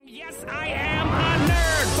Yes, I am a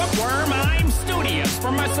nerd, bookworm. I'm studious,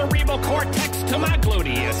 from my cerebral cortex to my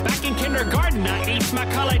gluteus. Back in kindergarten, I aced my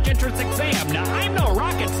college entrance exam. Now, I'm no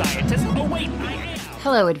rocket scientist. Oh, wait, I am.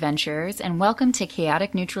 Hello, adventurers, and welcome to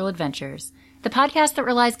Chaotic Neutral Adventures, the podcast that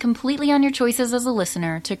relies completely on your choices as a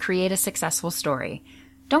listener to create a successful story.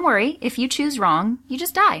 Don't worry, if you choose wrong, you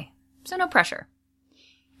just die, so no pressure.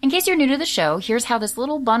 In case you're new to the show, here's how this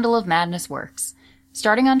little bundle of madness works.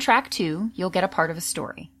 Starting on track 2, you'll get a part of a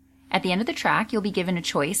story. At the end of the track, you'll be given a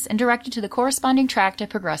choice and directed to the corresponding track to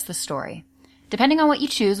progress the story. Depending on what you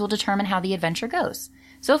choose will determine how the adventure goes.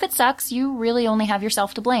 So if it sucks, you really only have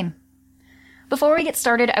yourself to blame. Before we get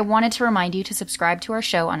started, I wanted to remind you to subscribe to our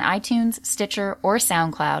show on iTunes, Stitcher, or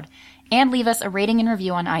SoundCloud, and leave us a rating and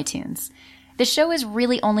review on iTunes. This show is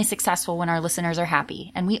really only successful when our listeners are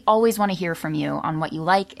happy, and we always want to hear from you on what you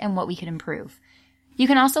like and what we could improve. You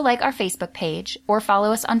can also like our Facebook page or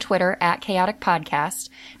follow us on Twitter at Chaotic Podcast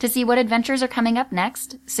to see what adventures are coming up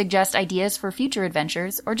next, suggest ideas for future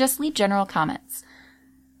adventures, or just leave general comments.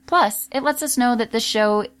 Plus, it lets us know that this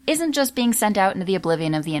show isn't just being sent out into the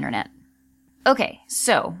oblivion of the internet. Okay,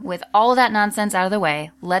 so with all of that nonsense out of the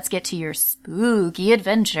way, let's get to your spooky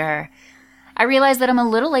adventure. I realize that I'm a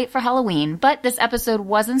little late for Halloween, but this episode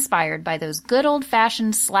was inspired by those good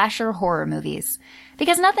old-fashioned slasher horror movies.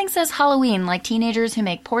 Because nothing says Halloween like teenagers who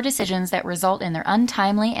make poor decisions that result in their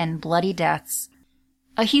untimely and bloody deaths.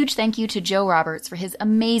 A huge thank you to Joe Roberts for his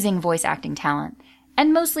amazing voice acting talent,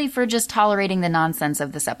 and mostly for just tolerating the nonsense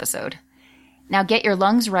of this episode. Now get your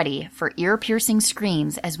lungs ready for ear-piercing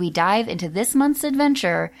screams as we dive into this month's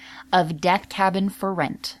adventure of Death Cabin for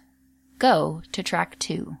Rent. Go to track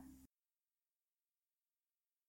 2.